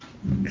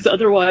Because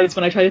otherwise,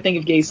 when I try to think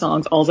of gay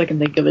songs, all I can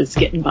think of is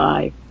Getting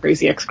By,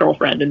 Crazy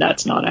Ex-Girlfriend, and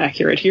that's not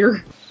accurate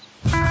here.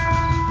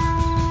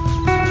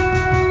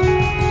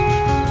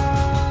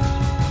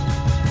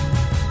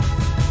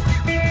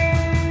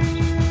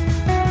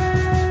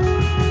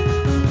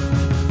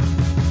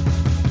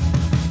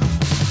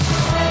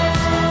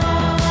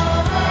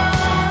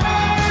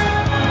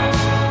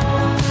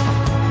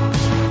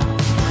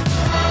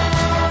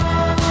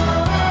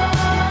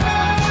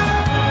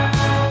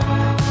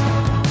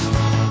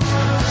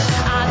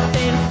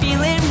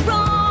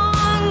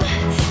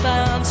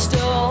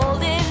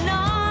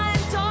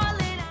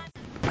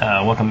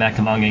 Welcome back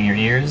to Manga in Your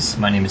Ears.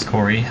 My name is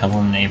Corey.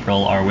 Helen and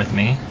April are with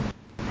me.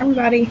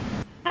 Everybody.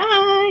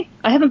 Hi!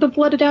 I haven't been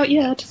blooded out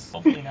yet.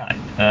 Hopefully not.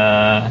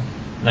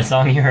 The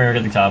song you heard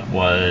at the top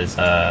was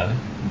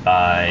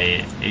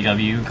by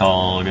AW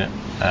called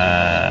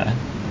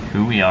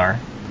Who We Are.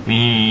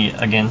 We,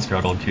 again,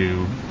 struggled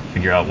to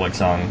figure out what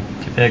song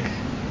to pick,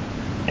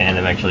 and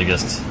eventually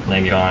just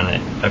landed on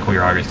a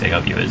queer artist AW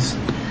is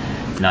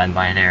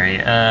non-binary.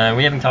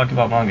 We haven't talked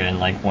about manga in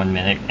like 1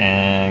 minute,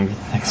 and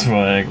that's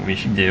what we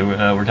should do.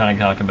 We're going to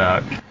talk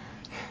about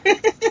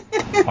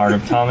Heart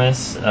of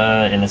Thomas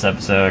in this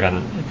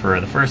episode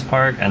for the first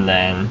part, and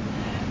then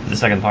the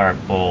second part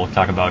we'll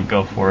talk about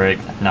Go For It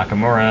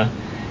Nakamura,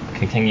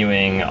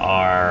 continuing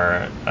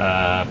our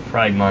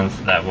Pride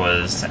Month that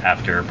was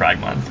after Pride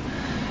Month.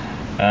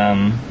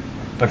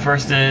 But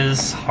first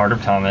is Heart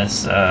of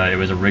Thomas. It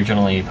was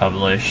originally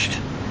published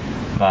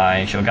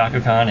by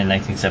Shogakukan in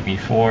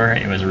 1974.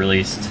 It was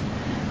released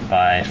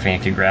by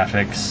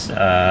Fantagraphics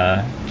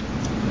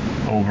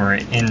over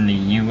in the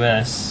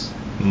US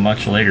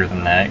much later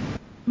than that.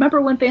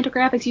 Remember when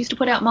Fantagraphics used to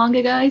put out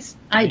manga, guys?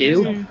 I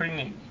do.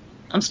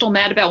 I'm still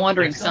mad about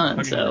Wandering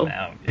Sun, so...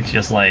 It's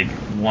just like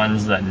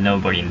ones that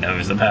nobody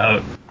knows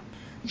about.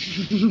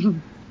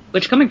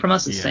 Which, coming from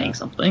us, is saying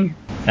something.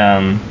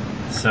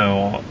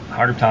 So,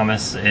 Heart of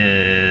Thomas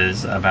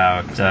is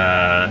about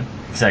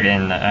set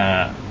in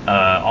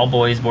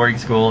all-boys boarding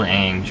school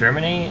in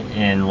Germany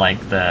in like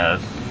the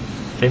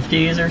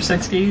 50s or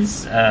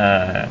 60s.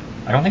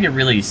 I don't think it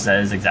really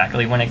says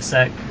exactly when it's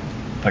set,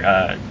 but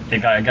I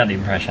got the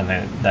impression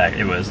that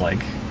it was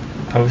like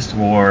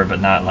post-war, but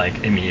not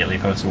like immediately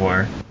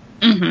post-war.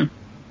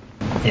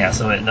 Mm-hmm. Yeah,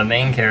 so the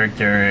main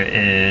character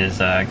is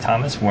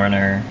Thomas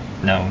Werner.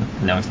 No,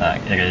 it's not.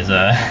 It is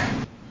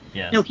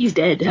yes. No, he's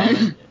dead.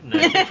 The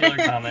titular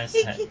Thomas.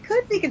 He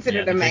could be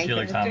considered a main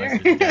character. Thomas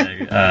is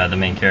dead. The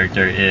main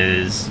character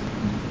is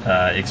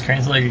it's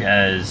translated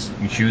as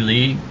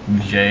Juli,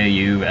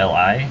 Juli,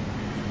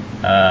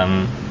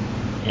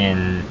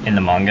 in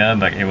the manga,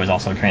 but it was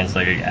also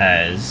translated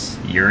as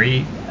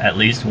Yuri at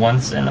least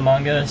once in the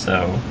manga.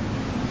 So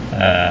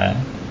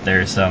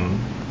there's some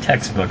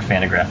textbook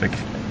Fantagraphic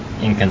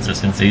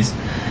inconsistencies.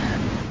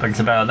 But it's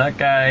about that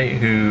guy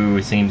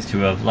who seems to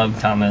have loved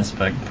Thomas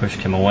but pushed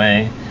him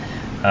away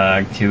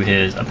to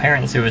his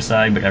apparent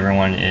suicide, but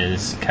everyone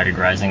is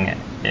categorizing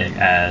it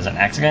as an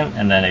accident.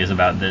 And then it is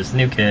about this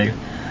new kid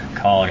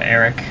called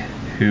Eric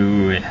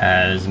who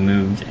has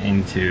moved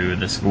into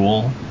the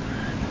school,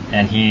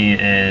 and he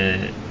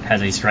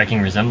has a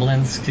striking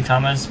resemblance to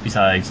Thomas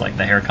besides like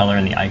the hair color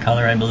and the eye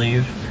color, I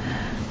believe.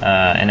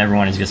 And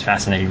everyone is just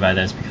fascinated by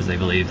this because they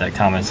believe that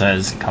Thomas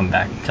has come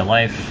back to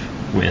life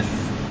with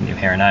new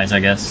hair and eyes, I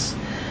guess.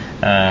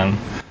 And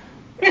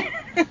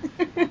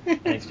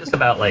it's just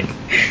about like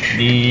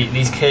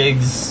these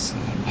kids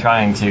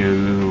trying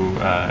to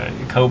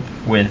cope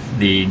with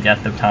the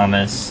death of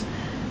Thomas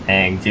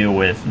and deal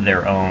with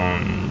their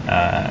own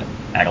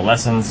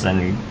adolescence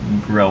and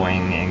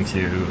growing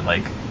into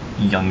like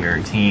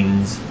younger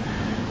teens,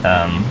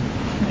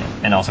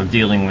 and also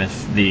dealing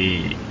with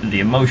the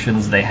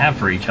emotions they have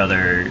for each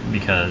other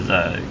because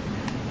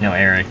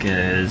Eric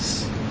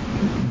is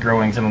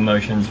growing some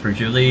emotions for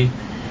Julie.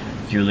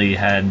 Julie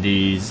had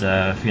these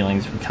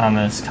feelings for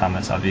Thomas.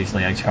 Thomas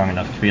obviously had strong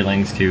enough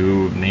feelings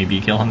to maybe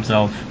kill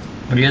himself.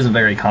 But it is a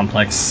very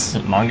complex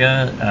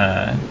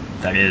manga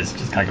that is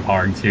just kind of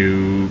hard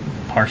to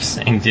parse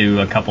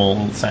into a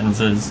couple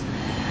sentences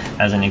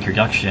as an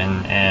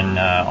introduction. And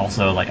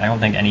also, like, I don't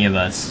think any of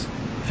us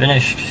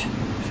finished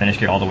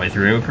it all the way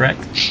through,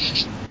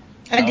 correct?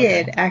 I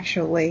did,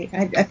 actually.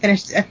 I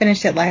finished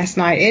it last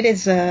night.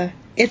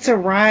 It's a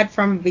ride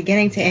from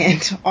beginning to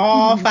end,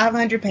 all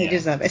 500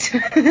 pages of it.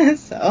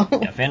 So.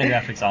 Yeah,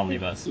 Fantagraphics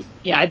Omnibus.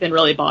 Yeah, I've been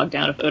really bogged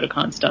down with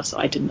Otakon stuff, so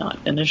I did not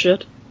finish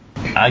it.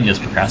 I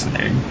just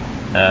procrastinated.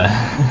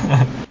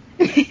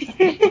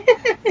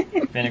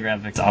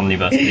 Fantagraphics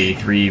Omnibus, the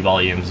 3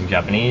 volumes in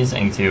Japanese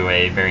into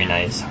a very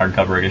nice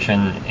hardcover edition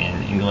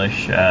in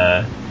English.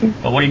 But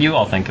what did you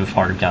all think of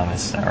Heart of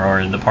Thomas,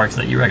 or the parts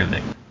that you read of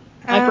it?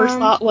 My first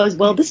thought was,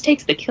 well, this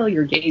takes the kill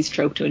your gaze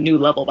trope to a new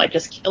level by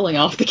just killing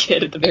off the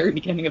kid at the very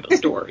beginning of the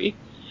story,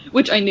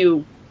 which I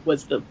knew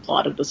was the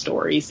plot of the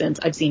story since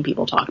I've seen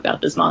people talk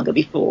about this manga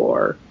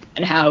before,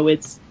 and how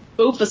it's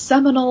both a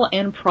seminal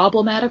and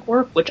problematic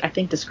work, which I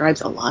think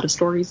describes a lot of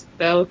stories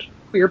about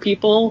queer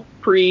people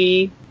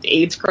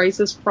pre-AIDS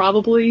crisis,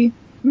 probably.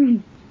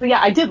 So yeah,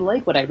 I did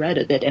like what I read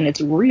of it, and it's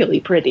really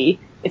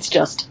pretty. It's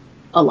just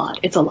a lot.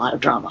 It's a lot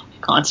of drama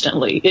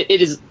constantly.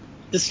 It is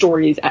the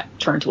story is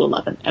turned to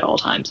 11 at all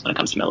times when it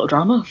comes to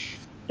melodrama.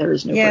 There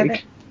is no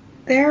break.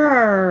 There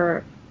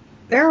are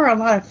a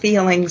lot of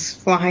feelings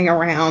flying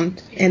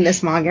around in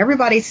this manga.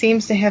 Everybody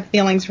seems to have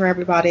feelings for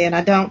everybody, and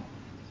I don't.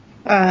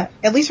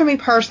 At least for me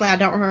personally, I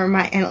don't remember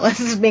my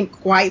analysis being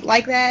quite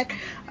like that.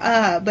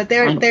 But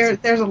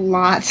there's a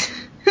lot.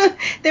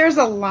 There's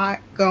a lot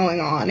going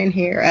on in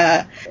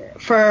here.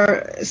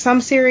 For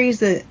some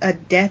series, a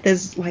death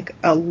is like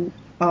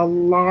a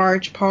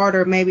large part,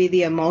 or maybe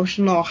the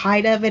emotional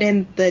height of it,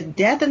 and the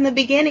death in the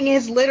beginning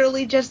is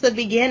literally just the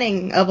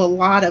beginning of a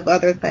lot of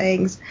other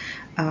things.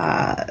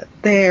 Like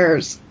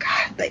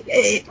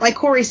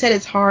Corey said,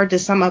 it's hard to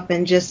sum up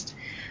in just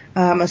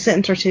a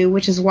sentence or two,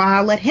 which is why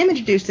I let him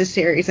introduce this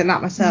series and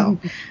not myself.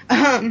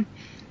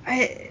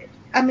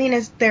 I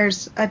mean,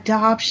 there's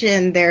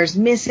adoption, there's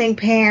missing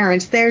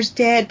parents, there's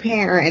dead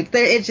parents.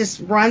 It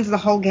just runs the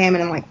whole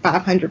gamut in like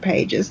 500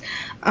 pages.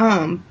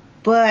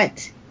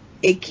 But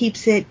it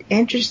keeps it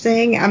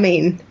interesting. I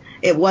mean,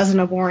 it wasn't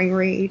a boring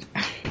read.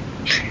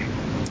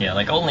 Yeah,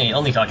 like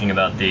only talking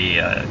about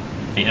the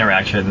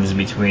interactions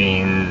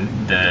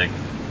between the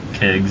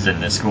kids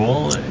and the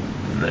school,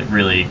 that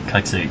really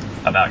cuts it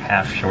about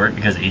half short,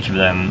 because each of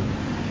them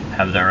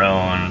have their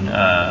own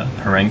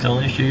parental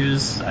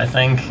issues, I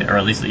think, or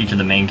at least each of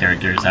the main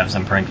characters have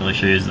some parental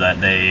issues that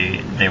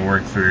they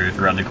work through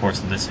throughout the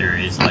course of the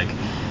series. Like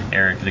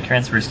Eric, the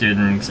transfer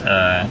student,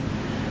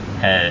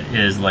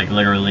 is like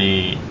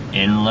literally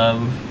in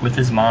love with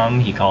his mom.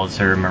 He calls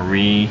her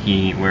Marie.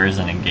 He wears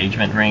an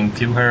engagement ring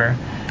to her,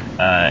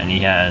 and he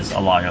has a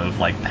lot of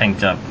like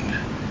pent up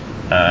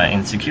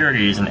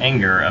insecurities and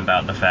anger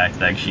about the fact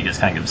that she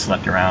just kind of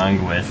slept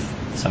around with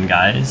some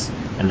guys.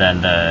 And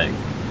then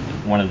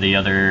one of the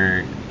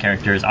other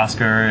characters,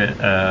 Oscar,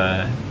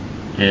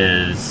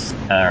 is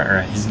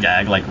or his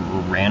dad like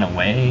ran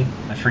away.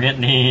 I forget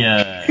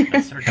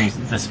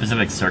the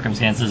specific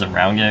circumstances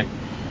around it,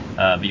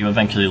 but you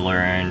eventually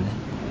learn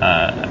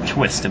a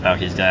twist about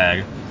his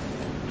dad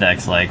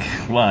that's like,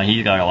 well,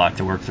 he got a lot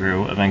to work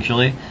through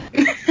eventually.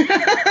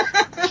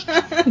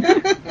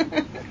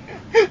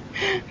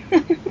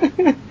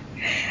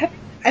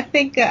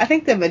 I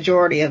think the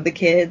majority of the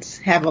kids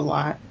have a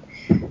lot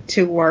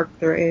to work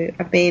through.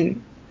 I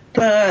mean,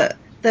 the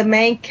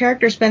main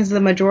character spends the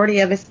majority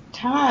of his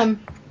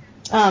time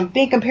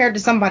being compared to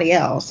somebody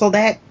else, so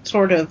that's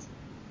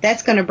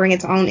going to bring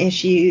its own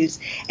issues.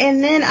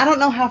 And then I don't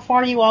know how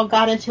far you all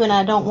got into, and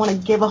I don't want to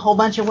give a whole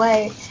bunch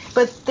away,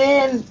 but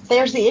then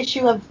there's the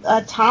issue of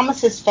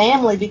Thomas's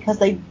family, because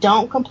they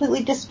don't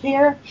completely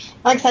disappear.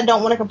 Like I said, I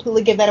don't want to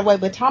completely give that away,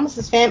 but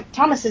Thomas's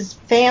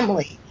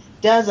family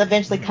does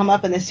eventually come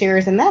up in the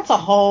series, and that's a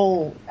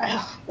whole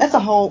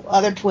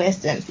other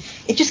twist, and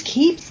it just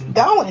keeps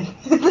going.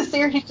 The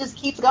series just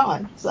keeps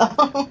going. So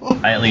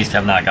I at least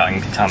have not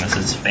gotten to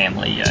Thomas's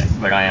family yet,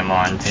 but I am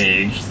on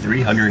page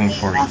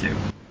 342.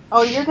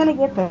 Oh, you're gonna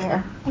get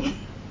there.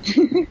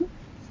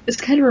 This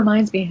kind of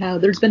reminds me how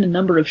there's been a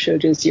number of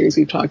shoujo series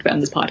we've talked about in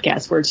this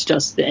podcast where it's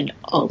just been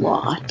a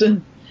lot.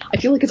 I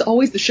feel like it's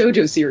always the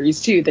shoujo series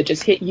too that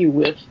just hit you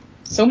with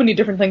so many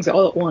different things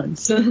all at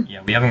once.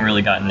 Yeah, we haven't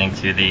really gotten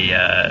into the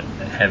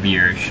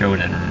heavier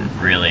shonen,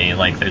 really.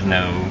 Like, there's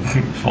no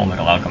Full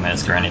Metal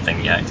Alchemist or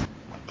anything yet.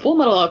 Full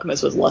Metal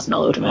Alchemist was less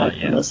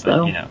melodramatic than this,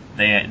 though. You know,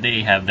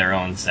 they have their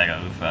own set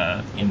of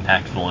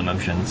impactful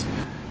emotions.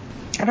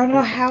 I don't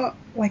know how.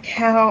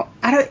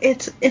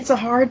 It's a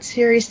hard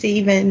series to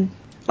even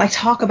like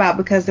talk about,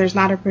 because there's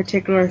not a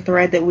particular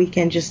thread that we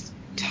can just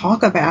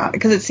talk about,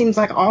 because it seems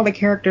like all the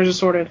characters are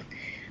sort of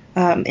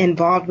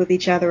involved with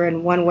each other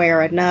in one way or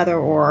another,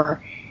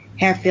 or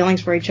have feelings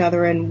for each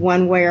other in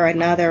one way or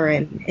another,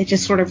 and it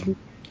just sort of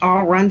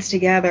all runs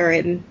together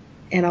in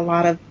a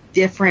lot of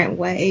different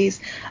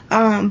ways.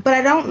 But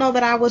I don't know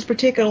that I was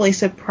particularly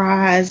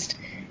surprised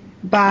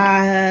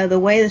by the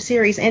way the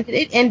series ended.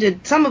 It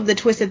ended, some of the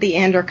twists at the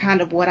end are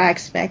kind of what I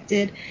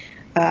expected,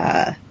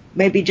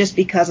 maybe just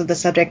because of the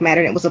subject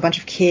matter, and it was a bunch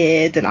of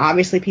kids, and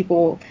obviously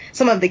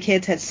some of the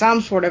kids had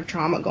some sort of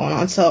trauma going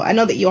on, so I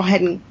know that you all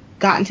hadn't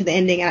gotten to the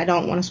ending, and I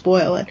don't want to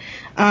spoil it.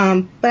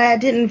 But I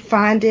didn't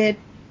find it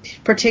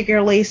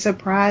particularly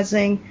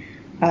surprising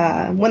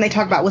when they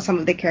talk about what some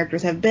of the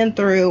characters have been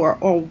through,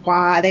 or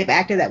why they've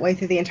acted that way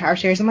through the entire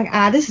series. I'm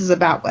like, this is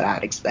about what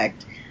I'd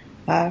expect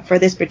for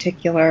this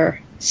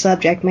particular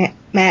subject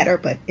matter,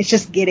 but it's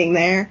just getting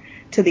there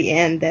to the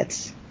end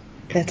that's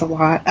a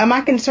lot.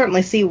 I can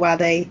certainly see why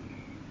they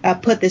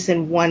put this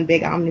in one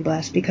big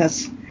omnibus,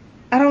 because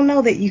I don't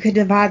know that you could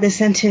divide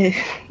this into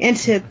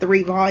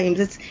 3 volumes.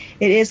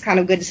 It is kind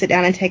of good to sit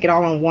down and take it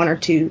all in 1 or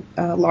 2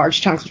 large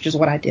chunks, which is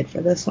what I did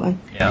for this one.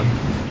 Yeah,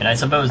 and I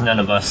suppose none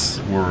of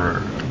us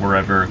were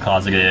ever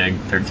closeted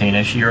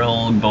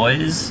 13-ish-year-old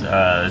boys,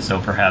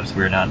 so perhaps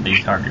we're not the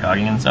target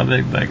audience of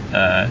it. But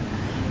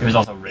it was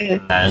also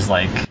written as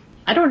like,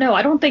 I don't know.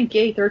 I don't think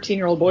gay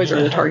 13-year-old boys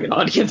are the target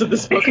audience of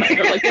this book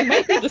either. Like, they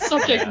might be the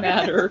subject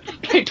matter,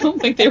 but I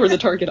don't think they were the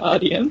target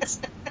audience.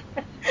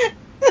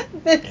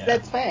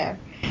 That's fair.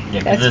 Yeah,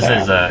 because this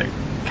is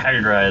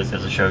categorized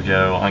as a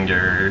shoujo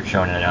under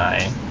Shonen Ai.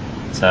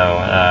 So,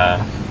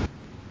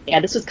 yeah,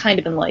 this was kind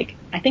of in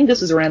I think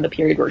this was around the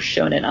period where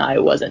Shonen Ai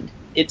wasn't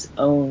its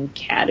own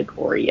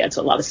category yet,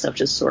 so a lot of stuff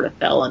just sort of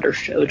fell under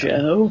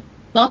shoujo. Yeah.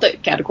 Not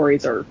that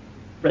categories are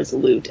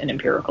resolute and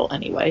empirical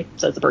anyway,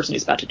 says the person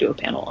who's about to do a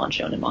panel on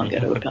Shonen manga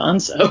at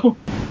Otakon, so.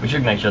 We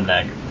should mention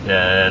that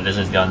this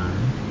is done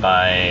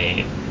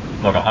by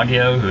Logo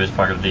Hagio, who is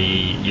part of the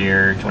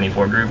Year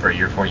 24 group, or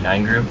Year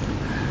 49 group.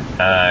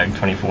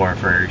 24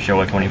 for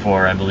Showa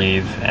 24, I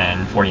believe,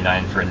 and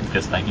 49 for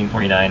just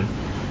 1949.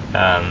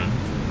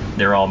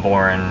 They're all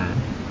born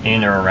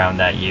in or around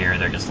that year.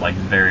 They're just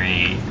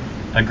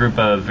a group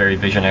of very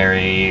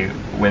visionary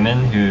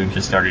women who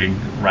just started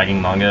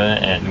writing manga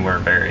and were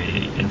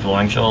very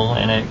influential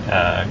in it.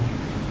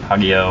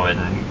 Hagio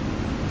and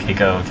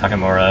Keiko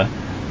Takamura,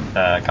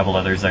 a couple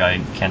others that I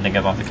can't think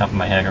of off the top of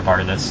my head are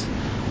part of this.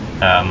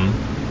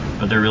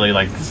 But they're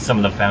really some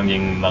of the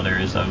founding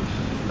mothers of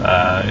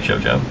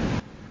shoujo.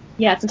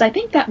 Yeah, since I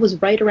think that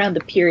was right around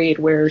the period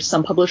where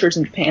some publishers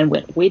in Japan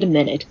went, wait a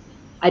minute,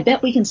 I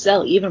bet we can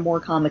sell even more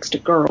comics to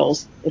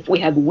girls if we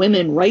have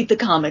women write the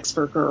comics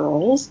for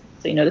girls.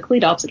 So, the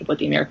complete opposite of what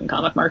the American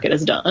comic market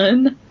has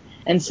done.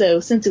 And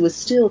so, since it was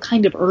still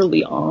kind of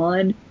early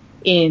on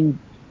in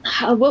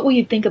what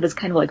we think of as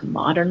kind of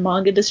modern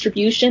manga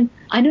distribution,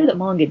 I know that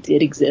manga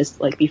did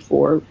exist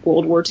before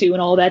World War II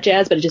and all that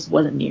jazz, but it just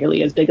wasn't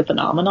nearly as big a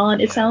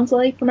phenomenon, it sounds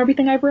like, from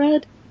everything I've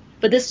read.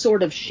 But this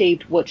sort of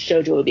shaped what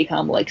shoujo would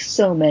become,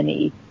 so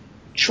many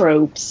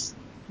tropes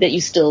that you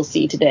still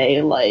see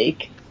today,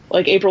 like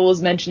April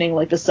was mentioning,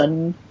 the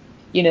sudden,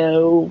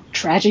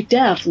 tragic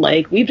death.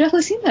 We've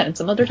definitely seen that in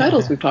some other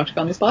titles we've talked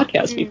about on this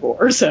podcast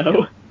before,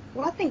 so.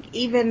 Well, I think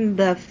even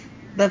the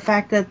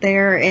fact that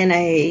they're in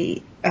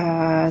a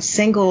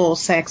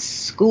single-sex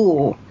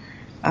school,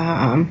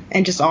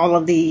 and just all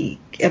of the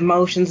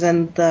emotions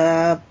and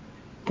the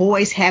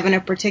boys having a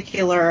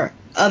particular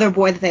other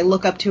boy that they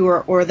look up to,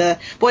 or the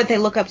boy that they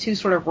look up to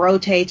sort of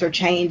rotates or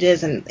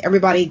changes, and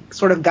everybody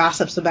sort of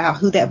gossips about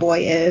who that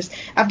boy is.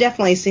 I've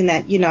definitely seen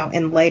that,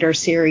 in later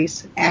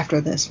series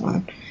after this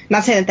one.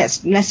 Not saying that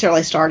that's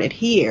necessarily started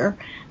here,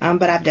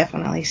 but I've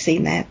definitely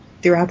seen that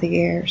throughout the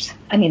years.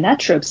 I mean, that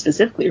trope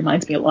specifically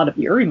reminds me a lot of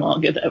Yuri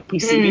manga that we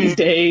see these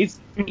days.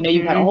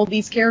 You've got all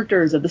these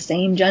characters of the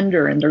same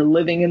gender, and they're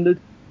living in the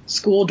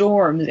school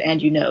dorms, and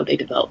they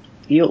develop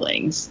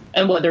feelings.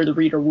 And whether the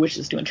reader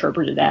wishes to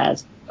interpret it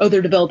as,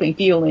 they're developing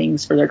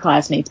feelings for their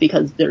classmates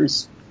because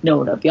there's no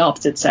one of the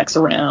opposite sex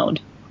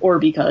around, or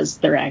because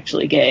they're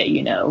actually gay,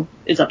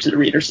 is up to the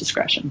reader's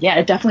discretion. Yeah,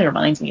 it definitely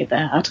reminds me of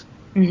that.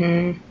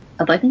 Mm-hmm.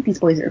 Although I think these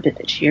boys are a bit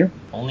bitchier.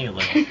 Only a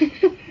little.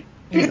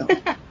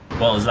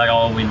 Well, is that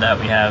all that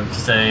we have to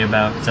say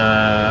about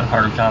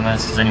Heart of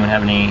Thomas? Does anyone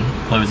have any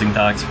closing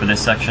thoughts for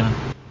this section?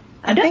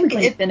 I'm definitely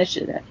going to finish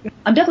it.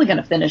 I'm definitely going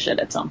to finish it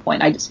at some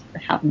point. I just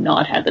have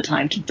not had the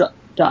time to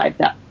dive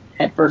that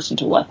headfirst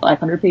into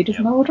 500 pages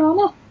of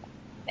melodrama.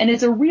 And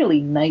it's a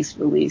really nice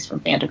release from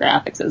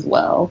Fantagraphics as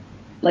well.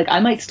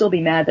 I might still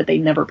be mad that they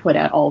never put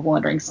out All of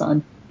Wandering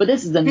Sun, but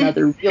this is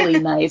another really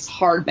nice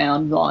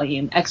hardbound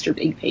volume, extra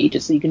big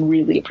pages, so you can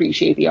really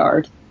appreciate the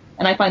art.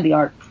 And I find the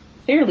art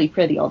fairly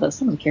pretty, although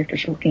some of the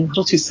characters are looking a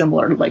little too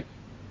similar.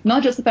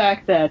 Not just the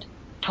fact that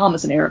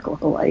Thomas and Eric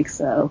look alike,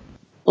 so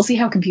we'll see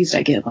how confused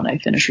I get when I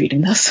finish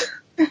reading this.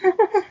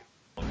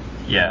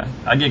 Yeah,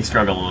 I did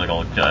struggle a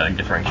little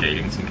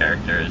differentiating some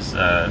characters,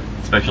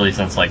 especially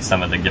since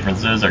some of the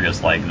differences are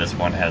just this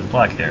one has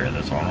black hair,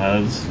 this one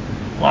has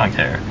blonde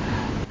hair.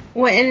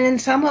 Well, and in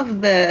some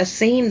of the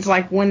scenes,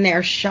 when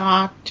they're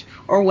shocked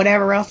or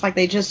whatever else,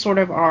 they just sort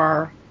of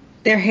are,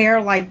 their hair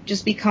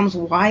just becomes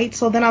white.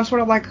 So then I'm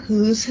sort of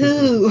who's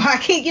who? I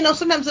can't,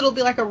 sometimes it'll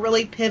be a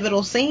really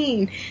pivotal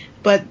scene,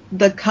 but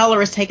the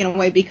color is taken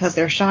away because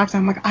they're shocked.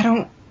 I'm I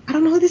don't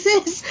know who this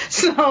is.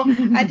 So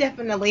I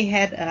definitely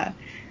had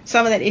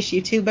some of that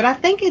issue too. But I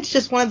think it's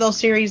just one of those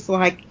series,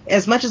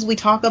 as much as we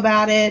talk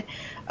about it,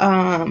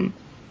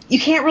 you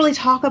can't really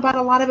talk about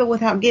a lot of it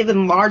without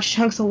giving large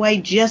chunks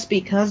away just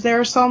because there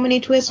are so many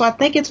twists. So I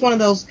think it's one of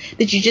those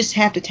that you just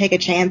have to take a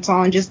chance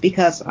on just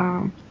because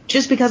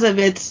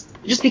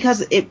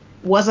it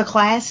was a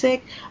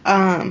classic.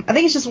 I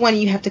think it's just one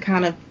you have to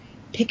kind of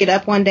pick it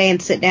up one day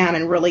and sit down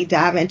and really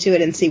dive into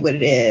it and see what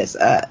it is.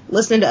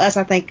 Listening to us,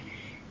 I think,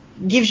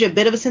 gives you a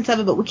bit of a sense of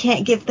it, but we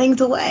can't give things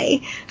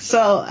away.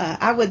 So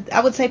I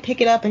would say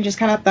pick it up and just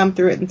kind of thumb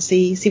through it and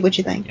see what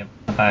you think. Yep.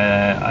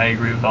 I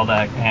agree with all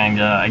that, and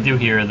I do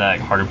hear that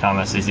Heart of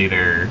Thomas is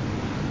either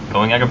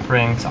going out of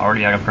print,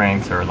 already out of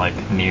print, or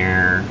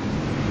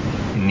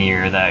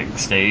near that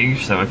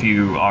stage. So if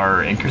you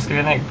are interested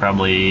in it,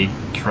 probably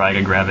try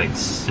to grab it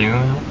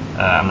soon.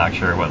 I'm not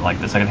sure what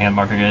the secondhand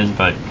market is,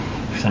 but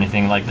if it's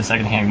anything like the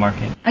secondhand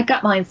market, I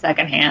got mine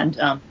secondhand.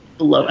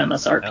 Below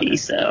MSRP, okay.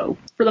 So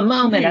for the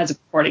moment, as a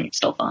recording, it's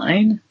still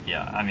fine.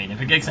 Yeah, I mean,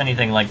 if it gets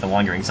anything like the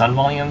Wandering Sun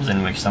volumes,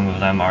 in which some of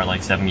them are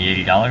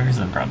 $70, $80,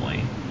 then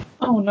probably.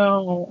 Oh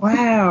no!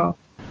 Wow.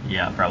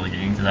 Yeah, probably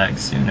getting to that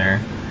sooner.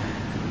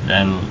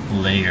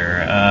 then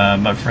later.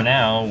 But for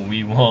now,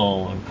 we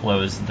will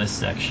close this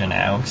section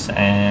out,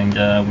 and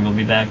we will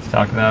be back to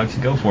talk about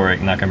Go For It,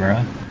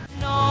 Nakamura.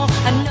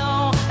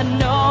 I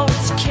know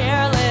it's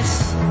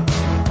careless.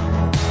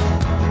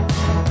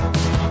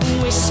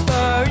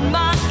 Whisper in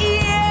my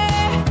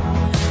ear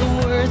the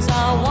words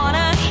I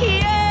wanna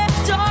hear.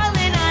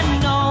 Darling,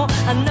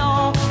 I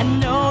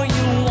know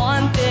you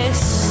want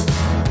this.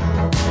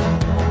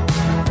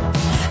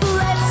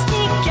 Let's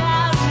sneak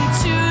out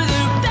into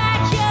the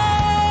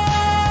backyard.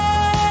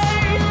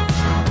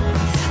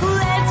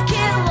 Let's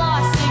get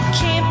lost, it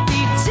can't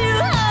be too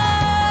hard.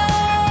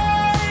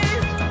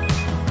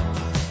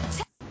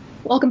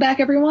 Welcome back,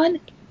 everyone.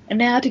 And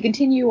now to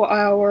continue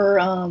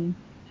our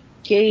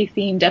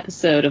gay-themed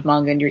episode of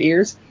Manga in Your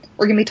Ears,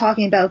 we're going to be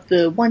talking about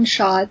the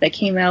one-shot that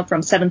came out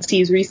from Seven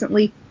Seas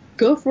recently,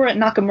 Go For It,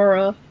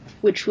 Nakamura,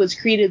 which was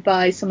created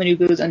by someone who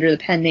goes under the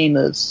pen name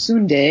of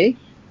Sundae.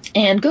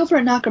 And Go For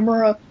It,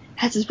 Nakamura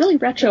has this really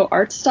retro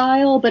art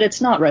style, but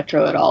it's not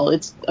retro at all.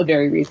 It's a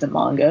very recent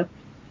manga.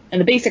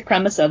 And the basic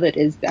premise of it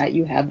is that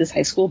you have this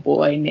high school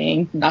boy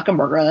named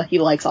Nakamura. He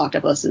likes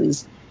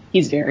octopuses.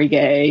 He's very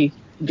gay.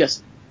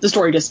 The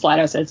story just flat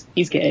out says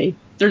he's gay.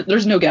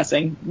 There's no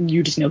guessing.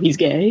 You just know he's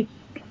gay.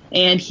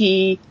 And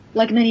he,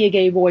 like many a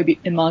gay boy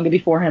in manga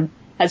before him,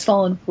 has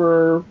fallen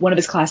for one of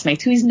his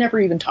classmates who he's never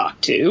even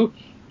talked to.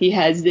 He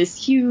has this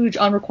huge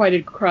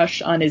unrequited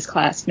crush on his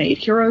classmate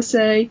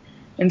Hirose.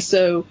 And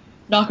so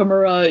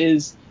Nakamura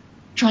is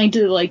trying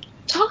to,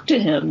 talk to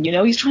him, you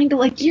know? He's trying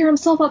to, gear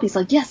himself up. He's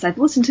like, yes, I've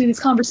listened to these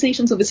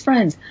conversations with his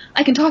friends.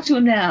 I can talk to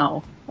him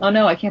now. Oh,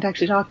 no, I can't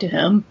actually talk to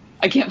him.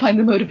 I can't find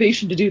the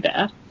motivation to do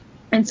that.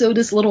 And so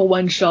this little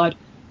one-shot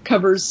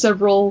covers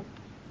several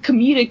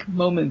comedic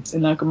moments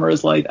in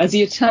Nakamura's life as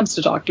he attempts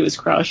to talk to his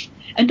crush,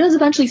 and does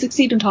eventually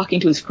succeed in talking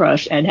to his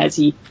crush, and as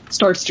he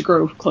starts to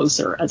grow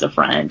closer as a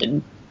friend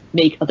and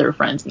make other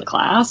friends in the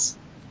class.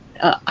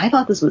 I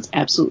thought this was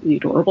absolutely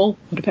adorable.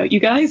 What about you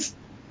guys?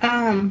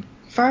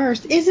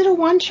 First, is it a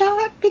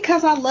one-shot?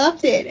 Because I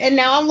loved it, and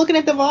now I'm looking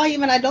at the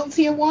volume and I don't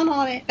see a 1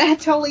 on it. I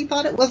totally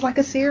thought it was like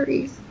a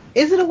series.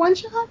 Is it a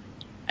one-shot?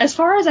 As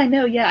far as I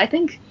know, yeah, I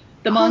think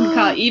the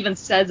mangaka even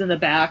says in the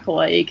back,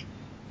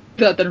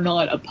 that they're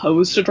not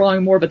opposed to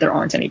drawing more, but there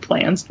aren't any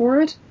plans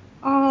for it.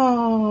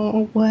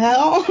 Oh,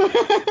 well,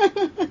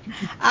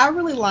 I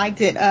really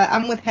liked it.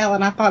 I'm with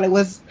Helen. I thought it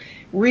was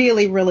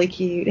really, really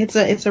cute.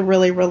 It's a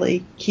really,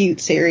 really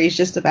cute series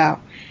just about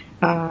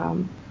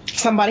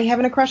somebody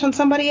having a crush on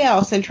somebody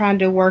else and trying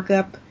to work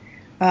up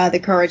the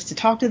courage to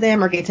talk to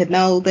them or get to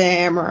know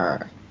them,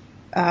 or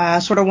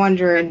sort of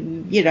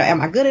wondering,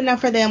 am I good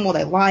enough for them? Will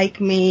they like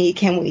me?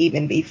 Can we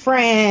even be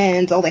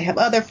friends? Oh, they have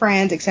other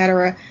friends,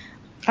 etc.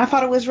 I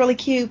thought it was really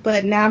cute,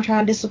 but now I'm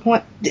trying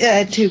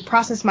to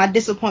process my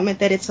disappointment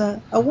that it's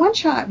a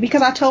one-shot,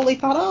 because I totally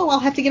thought, I'll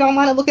have to get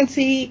online and look and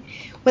see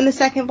when the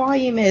second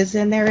volume is,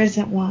 and there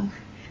isn't one.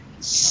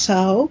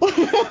 So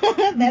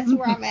that's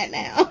where I'm at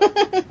now.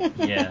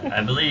 Yeah,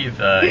 I believe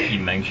he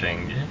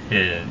mentioned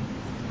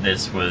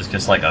this was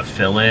just like a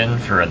fill-in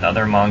for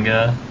another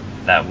manga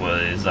that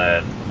was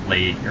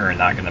late or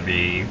not going to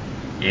be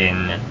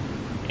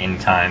in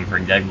time for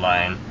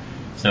deadline.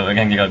 So it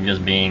ended up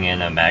just being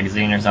in a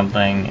magazine or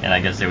something, and I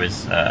guess it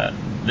was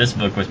this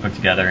book was put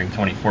together in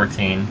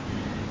 2014,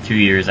 2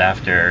 years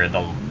after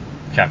the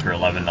chapter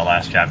 11, the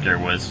last chapter,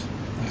 was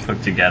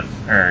put together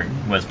or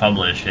was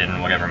published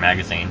in whatever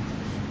magazine.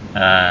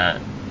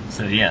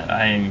 So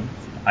yeah,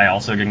 I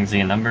also didn't see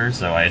a number,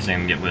 so I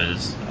assumed it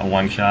was a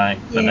one shot.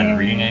 But then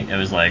reading it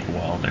was like,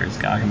 well, there's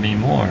gotta be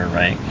more,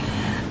 right?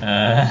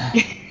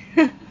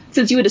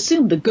 Since you would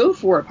assume the go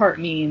for it part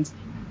means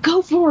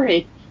go for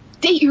it.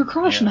 Date your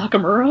crush,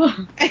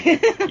 Nakamura.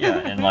 Yeah,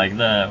 and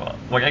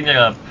what ended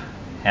up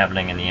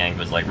happening in the end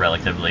was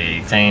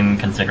relatively same,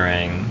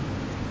 considering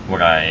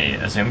what I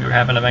assumed would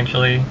happen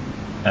eventually.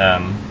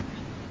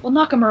 Well,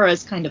 Nakamura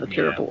is kind of a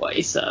pure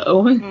boy,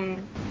 so.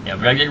 Yeah,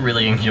 but I did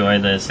really enjoy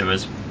this. It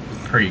was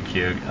pretty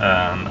cute.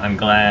 I'm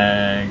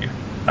glad.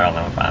 I don't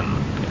know if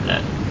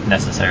I'm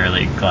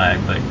necessarily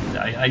glad, but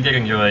I did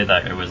enjoy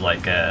that it was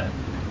not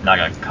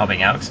a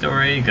coming out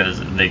story, because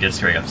they just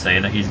straight up say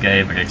that he's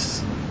gay, but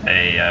it's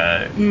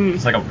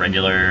it's like a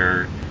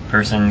regular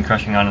person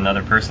crushing on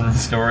another person's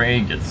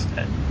story, just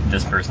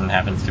this person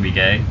happens to be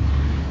gay.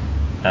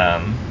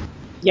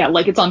 Yeah,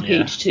 it's on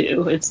page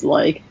 2. It's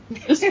like,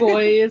 this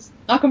boy is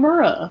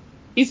Nakamura.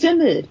 He's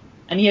timid,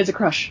 and he has a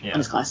crush on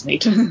his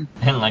classmate. And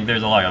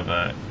there's a lot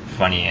of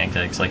funny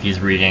antics,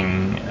 he's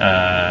reading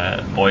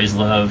Boys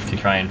Love to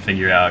try and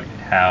figure out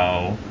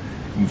how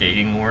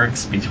dating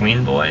works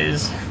between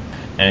boys,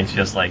 and it's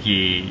just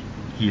he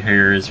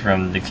hears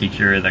from the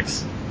teacher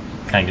that's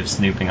kind of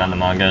snooping on the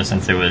manga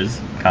since it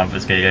was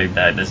confiscated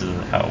that this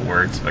isn't how it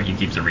works, but he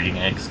keeps reading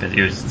it because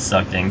he was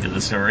sucked into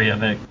the story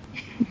of it.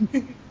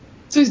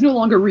 So he's no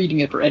longer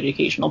reading it for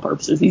educational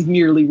purposes, he's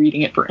merely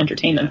reading it for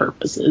entertainment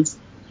purposes.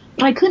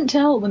 But I couldn't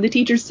tell when the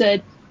teacher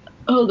said,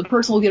 the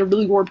person will get a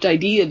really warped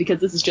idea because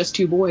this is just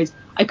 2 boys.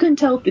 I couldn't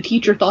tell if the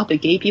teacher thought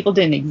that gay people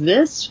didn't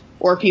exist,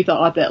 or if he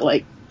thought that,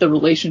 the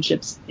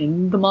relationships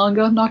in the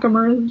manga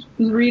Nakamura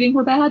was reading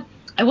were bad.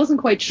 I wasn't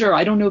quite sure.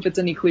 I don't know if it's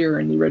any clearer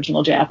in the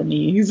original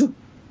Japanese.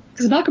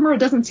 Because Nakamura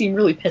doesn't seem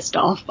really pissed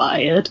off by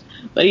it,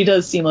 but he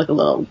does seem like a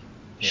little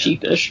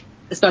sheepish,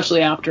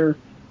 especially after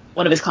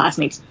one of his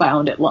classmates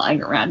found it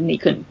lying around and he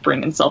couldn't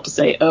bring himself to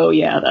say, oh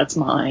yeah, that's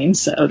mine.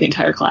 So the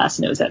entire class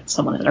knows that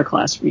someone in our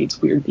class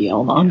reads weird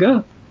BL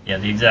manga. Yeah,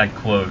 the exact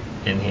quote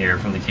in here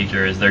from the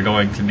teacher is they're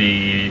going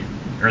to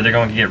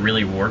get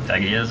really warped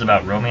ideas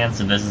about romance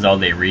if this is all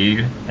they read,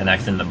 and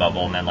that's in the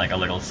bubble, and then like a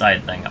little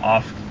side thing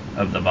off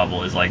of the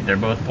bubble is like they're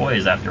both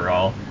boys after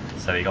all,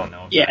 so you don't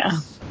know if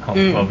that's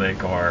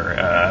homophobic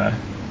or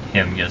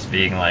him just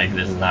being like,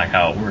 this is not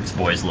how it works,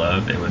 boys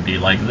love, it would be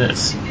like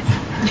this.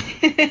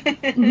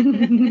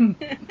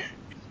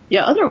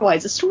 Yeah,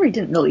 otherwise the story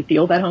didn't really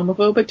feel that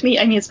homophobic to me.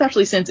 I mean,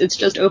 especially since it's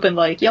just open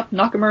like, yep,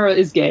 Nakamura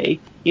is gay.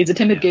 He's a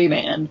timid gay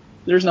man.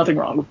 There's nothing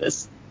wrong with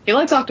this. He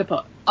likes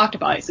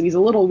octopi, so he's a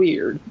little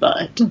weird,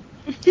 but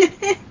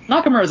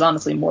Nakamura is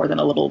honestly more than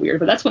a little weird,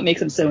 but that's what makes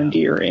him so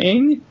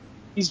endearing.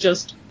 He's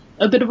just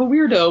a bit of a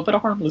weirdo, but a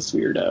harmless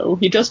weirdo.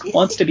 He just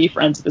wants to be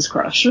friends with his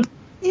crush.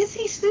 Is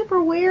he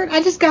super weird?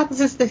 I just got the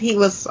sense that he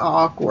was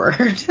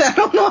awkward. I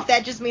don't know if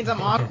that just means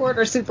I'm awkward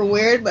or super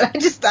weird, but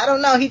I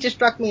don't know. He just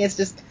struck me as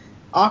just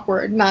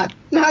awkward, not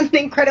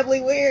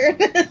incredibly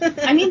weird.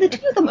 I mean, the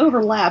two of them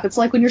overlap. It's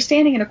like when you're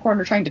standing in a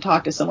corner trying to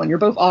talk to someone, you're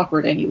both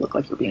awkward and you look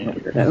like you're being a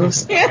weirdo.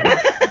 So.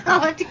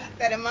 I'll have to keep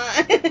that in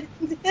mind.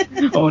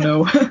 Oh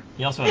no.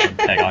 He also has a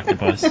peg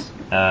octopus.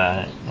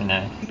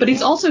 But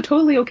he's also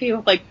totally okay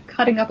with like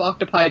cutting up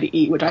octopi to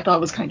eat, which I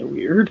thought was kind of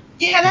weird.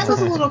 Yeah, that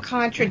was a little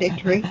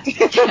contradictory.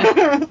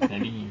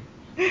 Maybe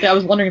Yeah, I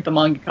was wondering if the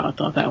mangaka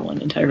thought that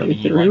one entirely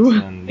he through.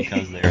 likes them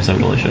because they are so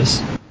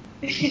delicious.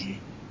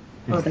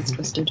 Oh, that's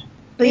twisted.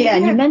 But yeah,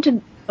 and you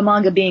mentioned the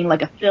manga being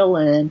like a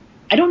fill-in.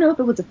 I don't know if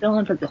it was a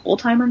fill-in for the whole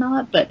time or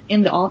not, but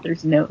in the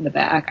author's note in the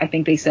back, I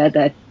think they said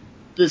that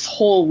this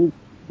whole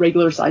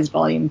regular-sized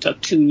volume took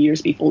 2 years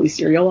to be fully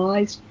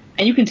serialized.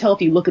 And you can tell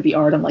if you look at the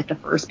art on like the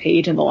first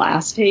page and the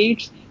last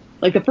page.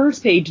 Like the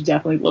first page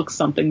definitely looks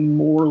something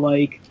more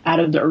like out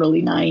of the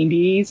early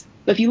 90s.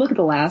 But if you look at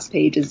the last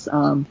pages,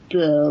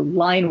 the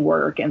line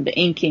work and the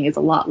inking is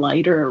a lot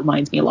lighter. It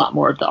reminds me a lot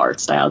more of the art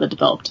style that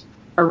developed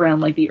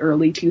around like the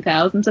early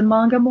 2000s in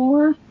manga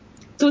more.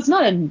 So it's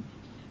not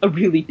a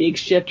really big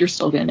shift. You're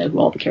still going to know who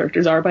all the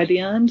characters are by the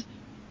end.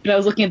 But I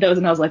was looking at those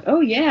and I was like, oh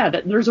yeah,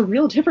 there's a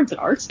real difference in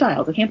art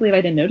styles. I can't believe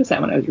I didn't notice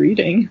that when I was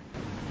reading.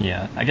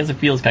 Yeah, I guess it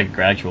feels kind of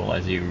gradual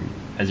as you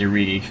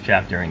read each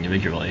chapter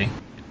individually.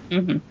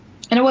 Mm-hmm.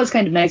 And it was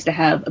kind of nice to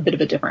have a bit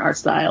of a different art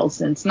style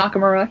since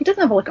Nakamura, he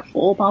doesn't have like a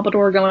full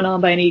pompadour going on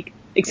by any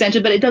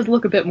extension, but it does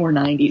look a bit more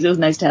 90s. It was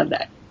nice to have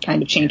that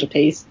kind of change of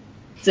pace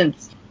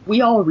since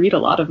we all read a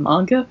lot of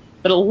manga,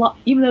 but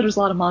even though there's a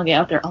lot of manga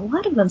out there, a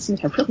lot of them seem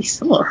to have really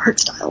similar art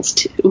styles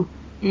too.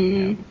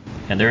 Mm-hmm.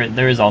 Yeah,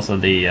 there is also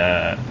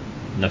the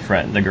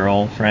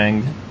girl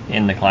friend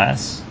in the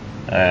class.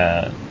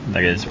 That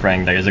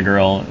is a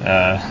girl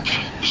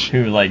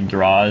who like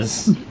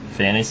draws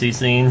fantasy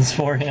scenes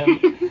for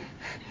him,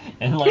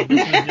 and like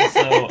this is just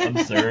so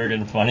absurd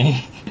and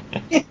funny.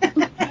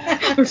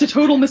 There's a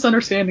total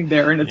misunderstanding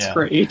there, and it's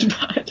great.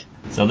 But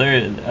so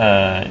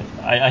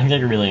I think I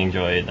really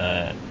enjoyed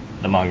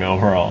the manga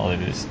overall. It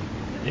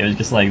was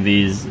just like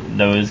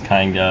those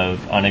kind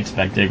of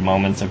unexpected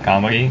moments of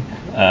comedy,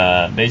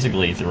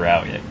 basically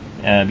throughout it.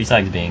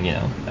 Besides being,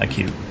 a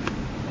cute,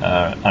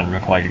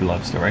 unrequited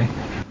love story.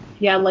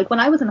 Yeah, like when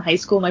I was in high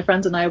school, my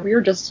friends and I, we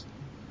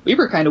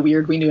were kind of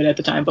weird. We knew it at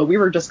the time, but we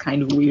were just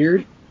kind of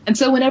weird. And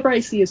so whenever I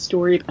see a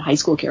story about high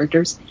school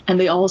characters and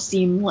they all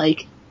seem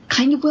like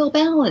kind of well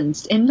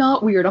balanced and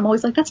not weird, I'm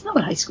always like, that's not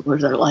what high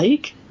schoolers are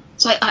like.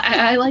 So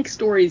I like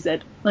stories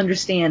that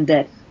understand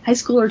that high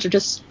schoolers are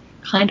just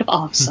kind of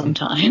off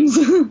sometimes.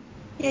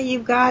 Yeah,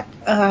 you've got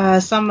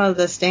some of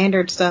the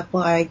standard stuff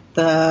like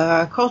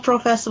the cultural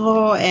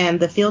festival and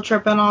the field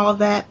trip and all of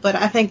that, but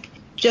I think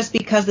just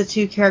because the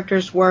two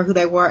characters were who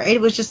they were,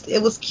 it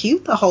was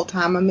cute the whole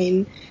time. I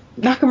mean,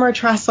 Nakamura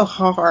tries so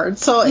hard,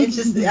 so it's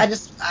just I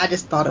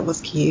just thought it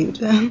was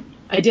cute.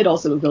 I did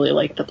also really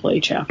like the play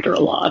chapter a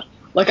lot.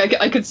 Like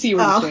I could see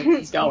where the story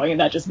was going,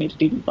 and that just made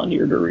it even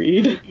funnier to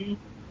read. Mm-hmm.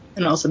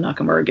 And also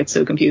Nakamura gets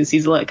so confused.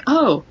 He's like,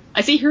 oh,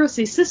 I see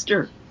Hirose's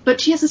sister,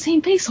 but she has the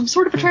same face, so I'm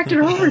sort of attracted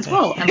to her as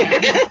well. Am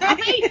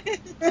I?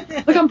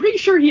 Like, I'm pretty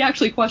sure he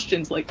actually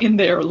questions, like, in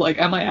there, like,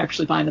 am I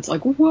actually fine? It's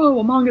like, whoa,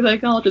 a manga that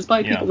acknowledges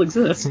bi people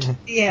exist.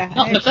 Yeah,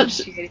 not in a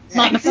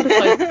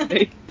fetishized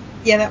way.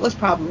 Yeah, that was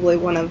probably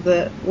one of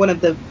the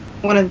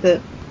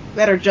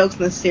better jokes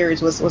in the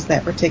series was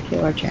that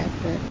particular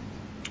chapter.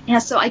 Yeah,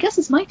 so I guess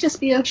this might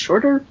just be a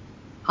shorter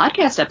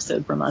podcast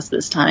episode from us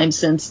this time,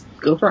 since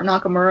Go For It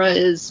Nakamura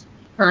is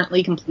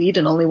currently complete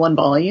in only one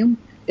volume.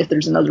 If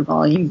there's another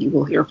volume, you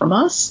will hear from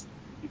us.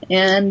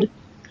 And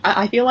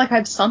I feel like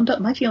I've summed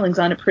up my feelings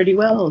on it pretty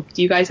well.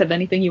 Do you guys have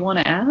anything you want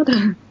to add?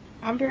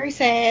 I'm very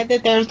sad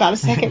that there's not a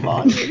second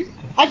volume.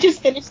 I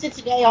just finished it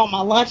today on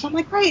my lunch. I'm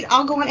like, great,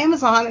 I'll go on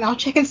Amazon and I'll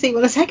check and see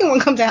when the second one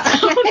comes out.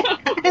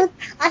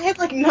 I had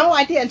like no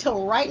idea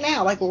until right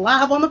now, like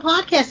live on the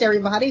podcast,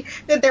 everybody,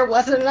 that there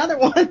wasn't another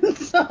one.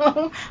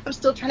 So I'm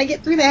still trying to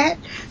get through that.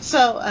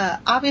 So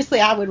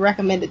obviously I would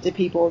recommend it to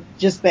people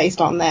just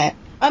based on that.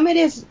 It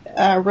is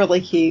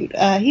really cute.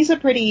 He's a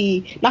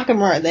pretty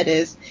Nakamura. That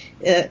is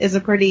a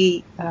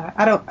pretty.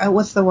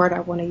 What's the word I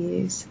want to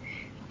use?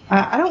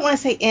 I don't want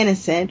to say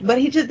innocent, but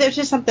there's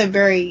just something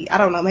very, I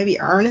don't know, maybe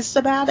earnest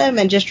about him,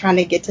 and just trying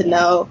to get to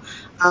know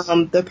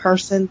the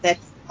person that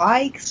he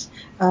likes.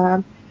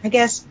 I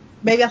guess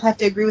maybe I'll have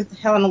to agree with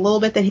Helen a little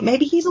bit that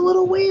maybe he's a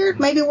little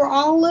weird. Maybe we're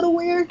all a little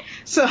weird.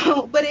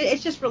 So, but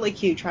it's just really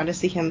cute trying to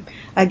see him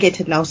get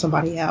to know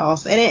somebody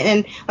else.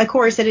 And like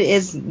Corey said, it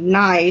is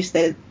nice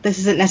that this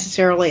isn't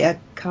necessarily a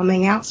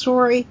coming out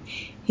story.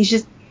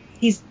 He's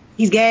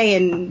gay,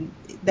 and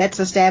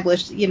that's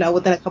established,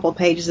 within a couple of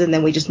pages, and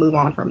then we just move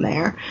on from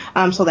there.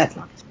 So that's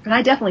not. And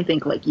I definitely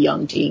think like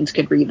young teens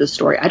could read the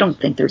story. I don't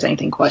think there's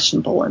anything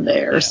questionable in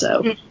there. Yeah.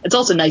 So it's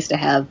also nice to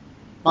have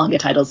manga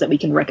titles that we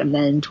can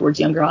recommend towards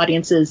younger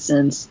audiences,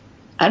 since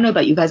I don't know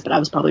about you guys, but I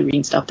was probably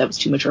reading stuff that was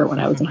too mature when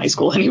I was in high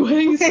school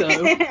anyway. So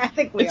I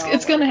think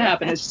it's going to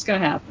happen. It's just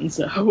going to happen.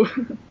 So,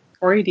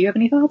 Corey, do you have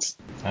any thoughts?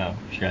 Oh,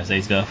 should I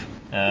say stuff?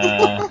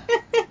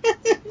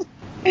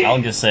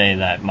 I'll just say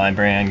that my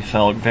brain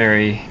felt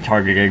very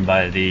targeted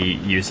by the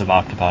use of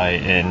octopi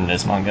in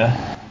this manga.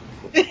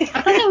 I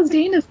thought that was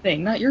Dana's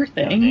thing, not your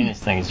thing. No, Dana's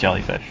thing is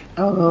jellyfish.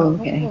 Oh,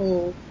 okay.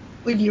 Oh.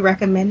 Would you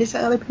recommend it to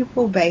other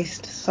people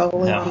based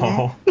solely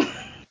on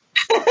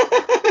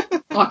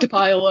that?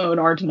 Octopi alone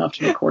aren't enough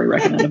to make Corey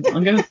recommend a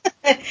manga.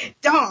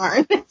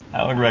 Darn.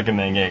 I would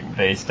recommend it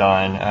based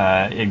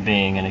on it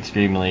being an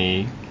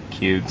extremely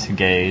cute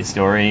gay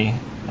story,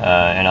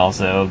 and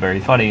also very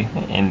funny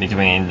in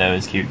between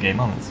those cute gay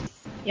moments.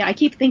 Yeah, I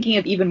keep thinking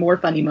of even more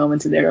funny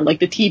moments in there. Like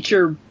the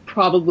teacher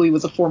probably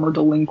was a former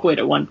delinquent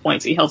at one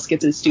point, so he helps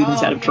get his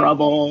students out of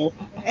trouble.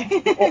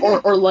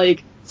 or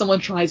like someone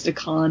tries to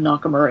con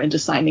Nakamura into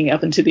signing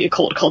up into the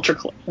occult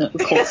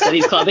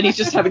studies club, and he's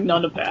just having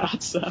none of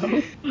that.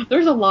 So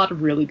there's a lot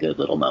of really good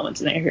little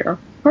moments in there here.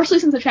 Partially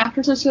since the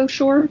chapters are so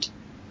short,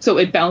 so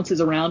it bounces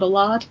around a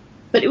lot.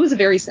 But it was a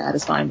very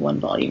satisfying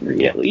one-volume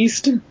read, at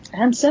least.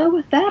 And so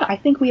with that, I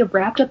think we have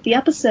wrapped up the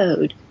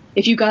episode.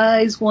 If you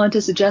guys want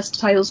to suggest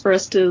titles for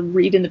us to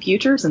read in the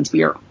future, since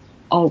we are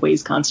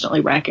always constantly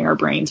racking our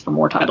brains for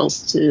more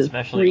titles to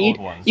especially read,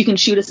 old ones. You can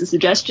shoot us a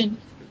suggestion.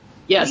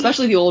 Yeah,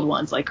 especially the old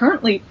ones. Like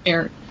currently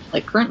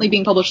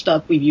being published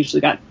stuff, we've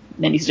usually got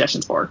many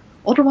suggestions for.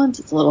 Older ones,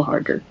 it's a little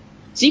harder.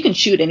 So you can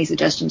shoot any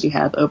suggestions you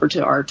have over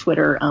to our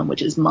Twitter,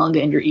 which is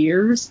Manga in Your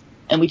Ears.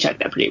 And we check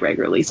that pretty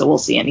regularly, so we'll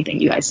see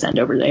anything you guys send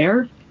over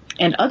there.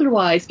 And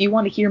otherwise, if you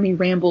want to hear me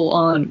ramble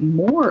on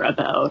more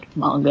about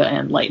manga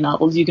and light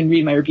novels, you can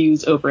read my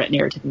reviews over at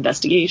Narrative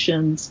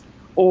Investigations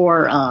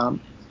or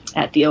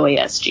at the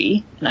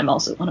OASG. And I'm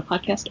also on a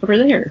podcast over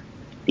there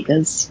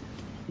because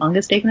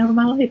manga's taken over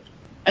my life.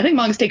 I think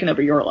manga's taken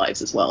over your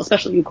lives as well,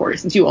 especially you, Corey,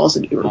 since you also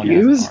do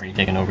reviews. Manga's already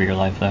taken over your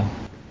life, though.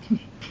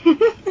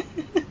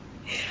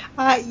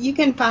 You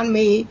can find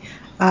me.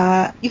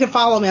 You can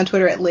follow me on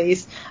Twitter at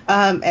least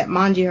at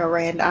Manjiro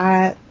Rand.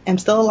 I am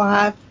still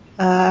alive,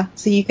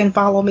 so you can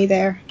follow me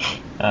there.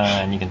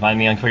 And you can find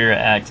me on Twitter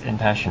at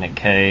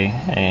ImpassionateK,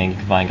 and you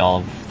can find all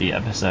of the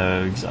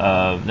episodes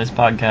of this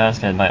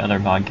podcast and my other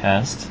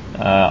podcast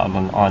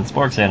on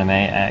sports anime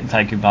at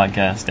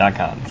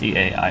taikupodcast.com.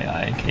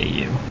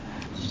 TAIIKU.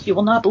 You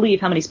will not believe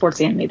how many sports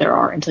anime there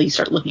are until you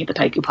start looking at the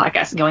Taiku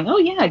podcast and going, oh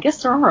yeah, I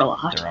guess there are a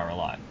lot. There are a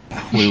lot.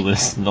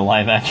 Clueless, the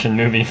live-action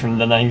movie from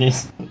the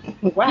 90s.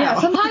 Wow. Yeah,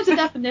 sometimes the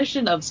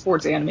definition of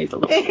sports anime is a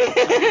little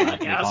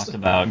We talked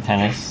about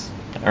tennis,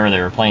 or they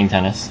were playing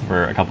tennis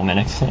for a couple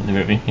minutes in the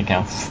movie. It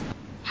counts.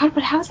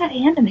 But how's that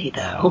anime,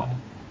 though?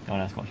 Don't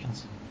ask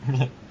questions.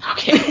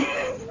 Okay.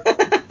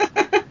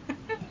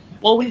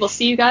 Well, we will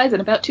see you guys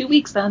in about 2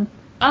 weeks then.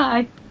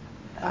 Bye.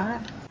 Bye.